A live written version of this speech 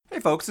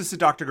folks, this is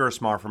Dr.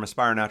 Gersmar from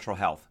Aspire Natural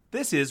Health.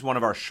 This is one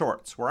of our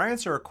shorts where I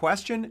answer a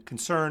question,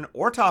 concern,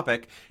 or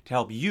topic to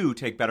help you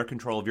take better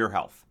control of your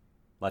health.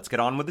 Let's get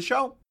on with the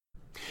show.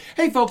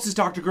 Hey folks, it's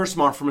Dr.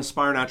 Gersmar from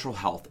Aspire Natural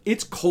Health.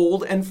 It's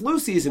cold and flu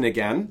season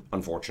again,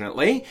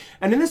 unfortunately,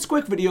 and in this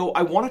quick video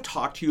I want to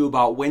talk to you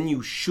about when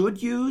you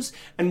should use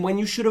and when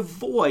you should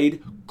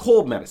avoid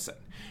cold medicine.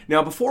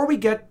 Now, before we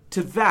get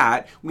to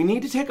that, we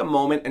need to take a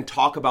moment and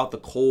talk about the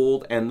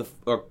colds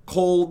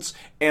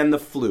and the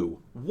flu.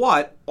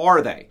 What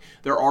are they?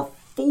 There are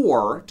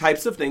 4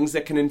 types of things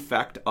that can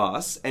infect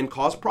us and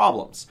cause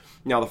problems.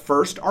 Now, the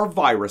first are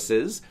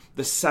viruses,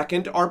 the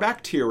second are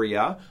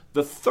bacteria,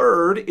 the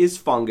third is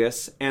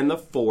fungus, and the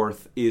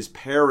fourth is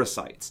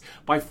parasites.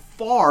 By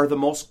far, the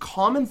most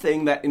common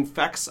thing that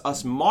infects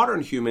us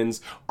modern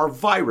humans are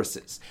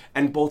viruses,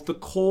 and both the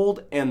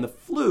cold and the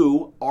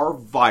flu are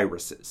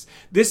viruses.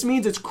 This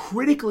means it's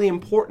critically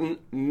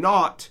important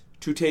not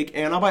to take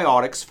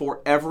antibiotics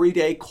for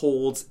everyday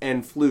colds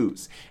and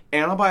flus.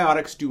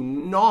 Antibiotics do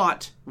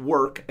not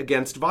work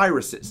against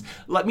viruses.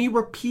 Let me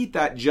repeat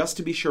that just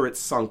to be sure it's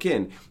sunk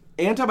in.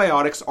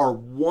 Antibiotics are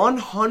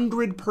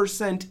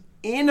 100%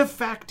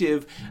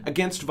 ineffective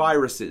against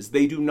viruses.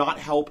 They do not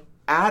help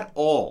at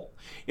all.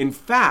 In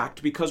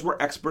fact, because we're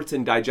experts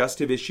in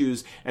digestive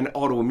issues and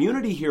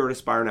autoimmunity here at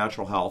Aspire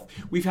Natural Health,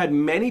 we've had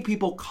many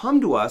people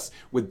come to us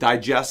with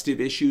digestive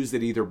issues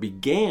that either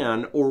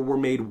began or were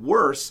made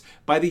worse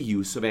by the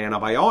use of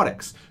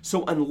antibiotics.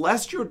 So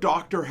unless your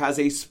doctor has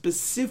a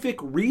specific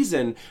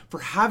reason for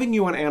having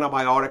you on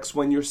antibiotics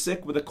when you're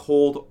sick with a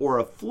cold or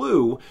a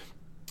flu,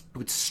 I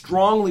would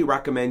strongly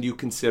recommend you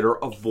consider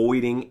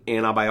avoiding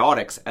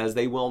antibiotics, as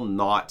they will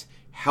not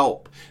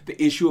help.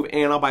 The issue of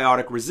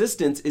antibiotic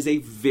resistance is a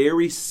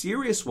very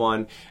serious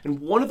one, and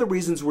one of the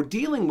reasons we're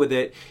dealing with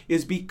it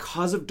is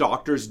because of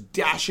doctors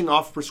dashing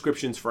off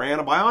prescriptions for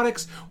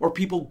antibiotics or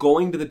people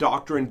going to the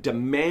doctor and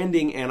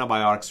demanding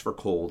antibiotics for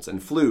colds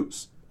and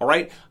flus. All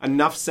right,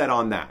 enough said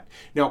on that.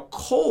 Now,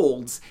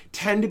 colds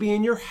tend to be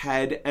in your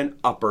head and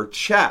upper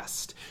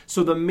chest.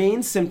 So the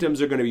main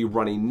symptoms are going to be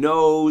runny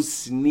nose,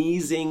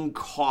 sneezing,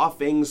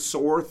 coughing,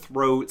 sore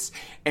throats,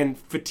 and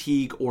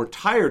fatigue or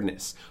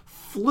tiredness.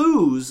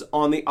 Flus,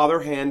 on the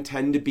other hand,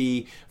 tend to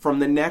be from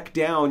the neck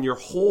down, your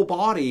whole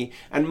body,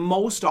 and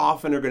most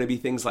often are going to be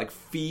things like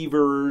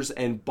fevers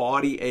and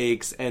body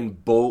aches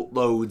and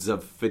boatloads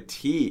of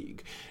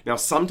fatigue. Now,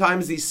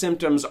 sometimes these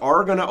symptoms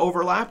are going to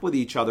overlap with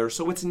each other,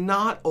 so it's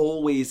not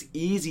always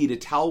easy to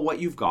tell what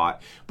you've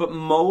got, but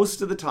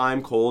most of the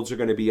time colds are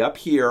going to be up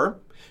here,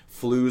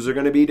 flus are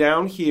going to be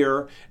down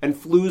here, and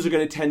flus are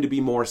going to tend to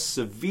be more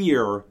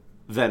severe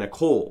than a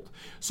cold.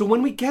 So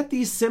when we get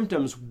these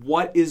symptoms,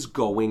 what is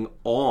going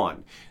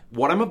on?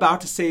 What I'm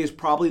about to say is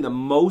probably the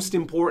most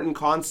important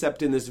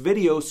concept in this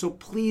video, so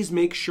please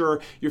make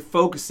sure you're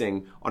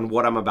focusing on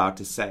what I'm about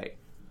to say.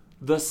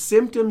 The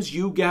symptoms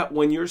you get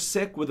when you're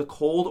sick with a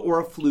cold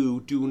or a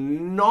flu do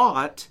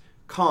not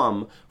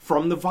come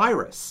from the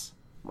virus.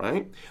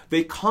 Right?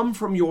 They come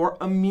from your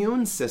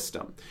immune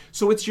system.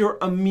 So it's your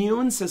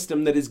immune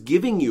system that is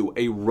giving you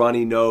a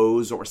runny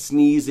nose or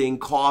sneezing,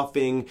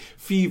 coughing,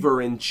 fever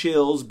and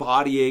chills,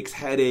 body aches,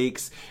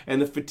 headaches, and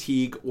the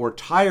fatigue or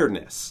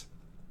tiredness.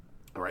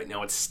 All right,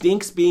 now it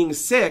stinks being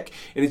sick,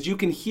 and as you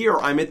can hear,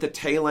 I'm at the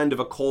tail end of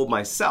a cold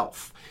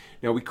myself.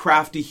 Now, we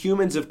crafty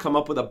humans have come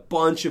up with a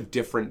bunch of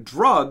different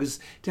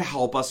drugs to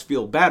help us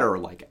feel better,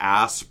 like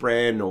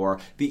aspirin or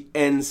the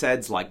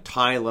NSAIDs like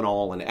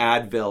Tylenol and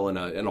Advil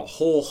and a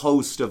whole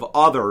host of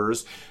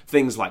others,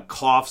 things like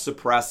cough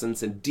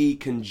suppressants and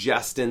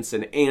decongestants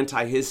and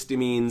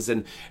antihistamines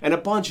and a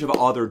bunch of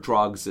other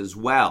drugs as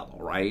well,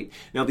 right?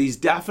 Now, these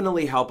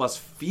definitely help us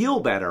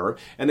feel better,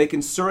 and they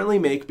can certainly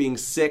make being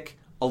sick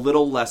a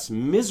little less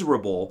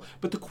miserable,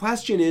 but the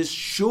question is,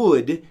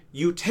 should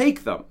you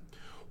take them?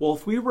 Well,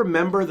 if we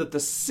remember that the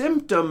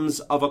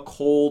symptoms of a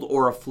cold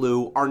or a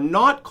flu are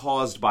not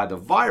caused by the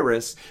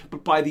virus,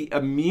 but by the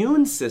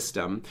immune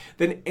system,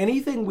 then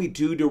anything we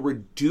do to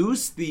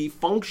reduce the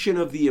function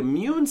of the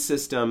immune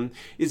system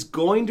is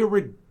going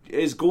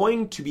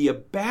to be a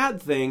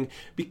bad thing,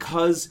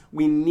 because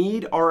we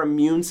need our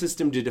immune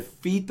system to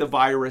defeat the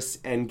virus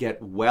and get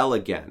well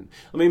again.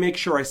 Let me make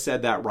sure I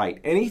said that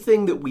right.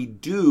 Anything that we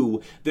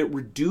do that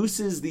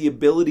reduces the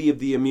ability of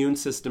the immune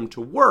system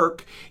to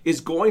work is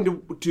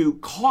going to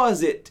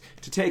cause it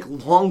to take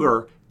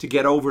longer to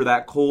get over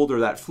that cold or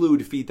that flu,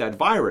 defeat that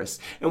virus.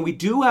 And we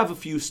do have a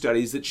few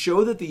studies that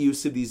show that the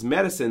use of these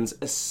medicines,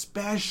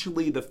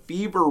 especially the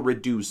fever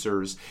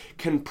reducers,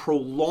 can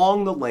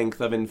prolong the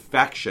length of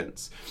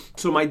infections.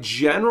 So my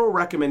general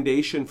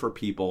recommendation for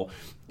people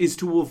is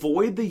to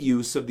avoid the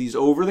use of these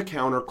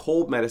over-the-counter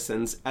cold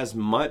medicines as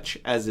much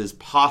as is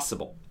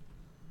possible.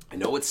 I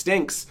know it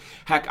stinks.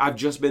 Heck, I've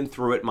just been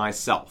through it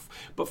myself.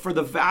 But for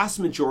the vast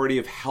majority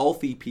of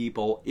healthy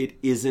people, it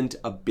isn't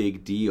a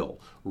big deal.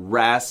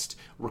 Rest,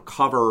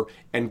 recover,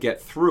 and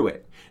get through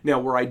it. Now,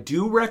 where I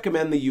do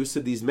recommend the use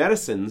of these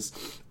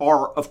medicines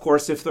are, of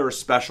course, if there are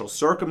special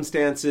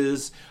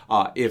circumstances,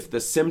 if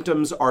the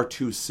symptoms are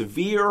too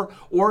severe,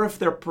 or if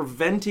they're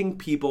preventing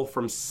people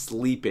from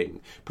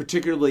sleeping.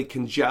 Particularly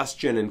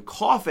congestion and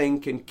coughing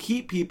can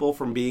keep people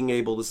from being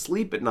able to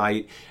sleep at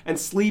night, and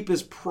sleep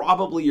is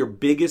probably your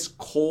biggest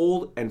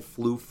cold and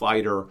flu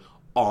fighter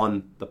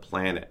on the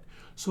planet.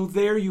 So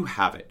there you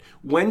have it.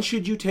 When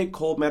should you take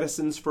cold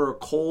medicines for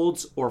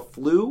colds or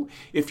flu?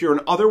 If you're an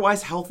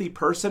otherwise healthy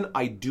person,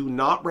 I do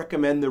not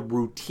recommend the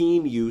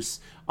routine use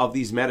of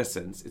these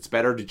medicines. It's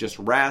better to just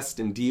rest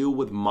and deal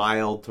with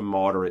mild to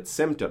moderate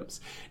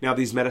symptoms. Now,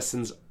 these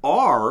medicines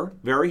are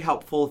very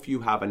helpful if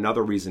you have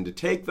another reason to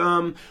take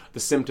them, the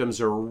symptoms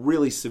are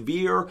really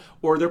severe,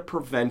 or they're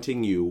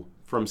preventing you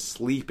from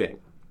sleeping.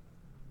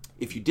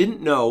 If you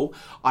didn't know,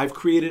 I've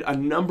created a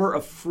number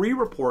of free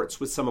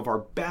reports with some of our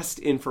best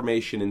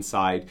information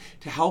inside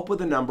to help with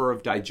a number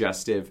of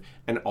digestive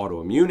and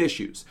autoimmune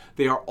issues.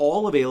 They are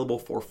all available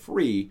for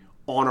free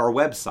on our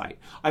website.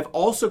 I've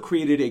also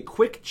created a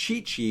quick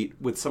cheat sheet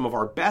with some of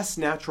our best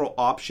natural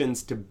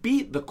options to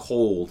beat the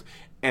cold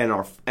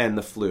and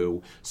the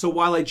flu. So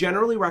while I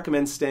generally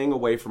recommend staying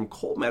away from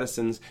cold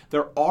medicines,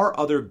 there are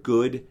other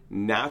good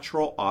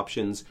natural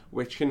options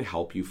which can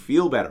help you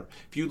feel better.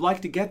 If you'd like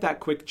to get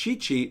that quick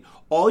cheat sheet,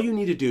 all you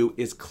need to do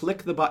is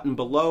click the button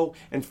below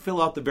and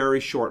fill out the very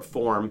short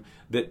form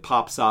that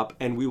pops up,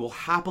 and we will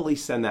happily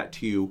send that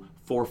to you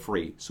for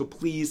free. So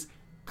please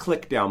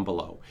click down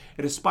below.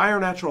 At Aspire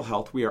Natural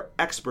Health, we are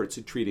experts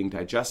at treating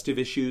digestive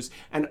issues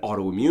and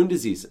autoimmune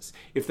diseases.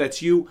 If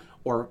that's you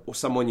or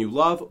someone you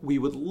love, we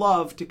would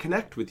love to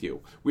connect with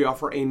you. We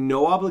offer a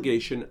no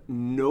obligation,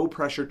 no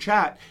pressure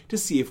chat to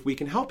see if we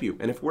can help you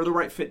and if we're the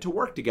right fit to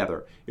work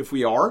together. If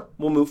we are,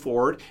 we'll move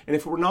forward, and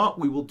if we're not,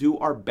 we will do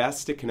our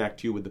best to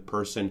connect you with the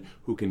person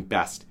who can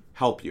best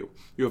help you.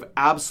 You have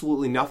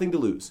absolutely nothing to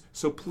lose,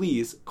 so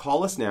please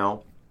call us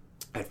now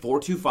at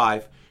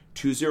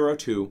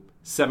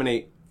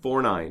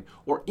 425-202-7849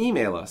 or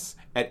email us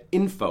at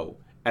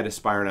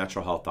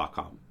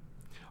info@aspirenaturalhealth.com.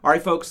 All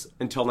right, folks,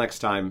 until next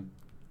time,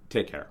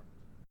 take care.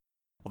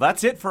 Well,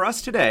 that's it for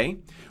us today.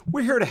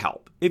 We're here to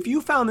help. If you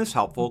found this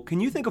helpful,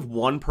 can you think of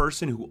one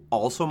person who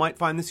also might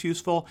find this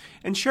useful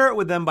and share it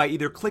with them by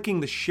either clicking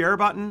the share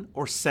button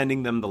or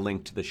sending them the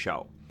link to the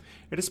show?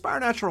 At Aspire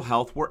Natural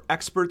Health, we're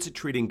experts at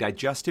treating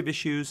digestive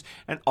issues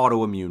and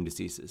autoimmune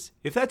diseases.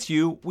 If that's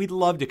you, we'd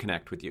love to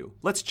connect with you.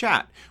 Let's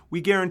chat.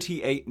 We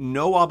guarantee a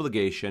no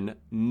obligation,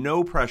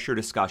 no pressure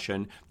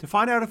discussion to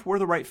find out if we're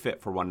the right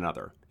fit for one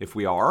another. If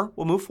we are,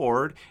 we'll move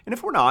forward, and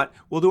if we're not,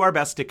 we'll do our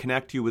best to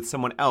connect you with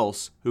someone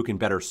else who can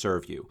better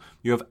serve you.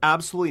 You have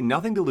absolutely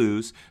nothing to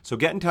lose, so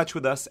get in touch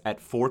with us at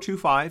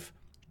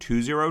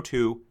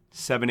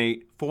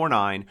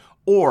 425-202-7849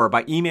 or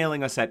by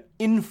emailing us at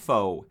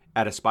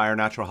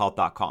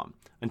info@aspirenaturalhealth.com.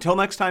 Until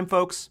next time,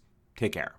 folks, take care.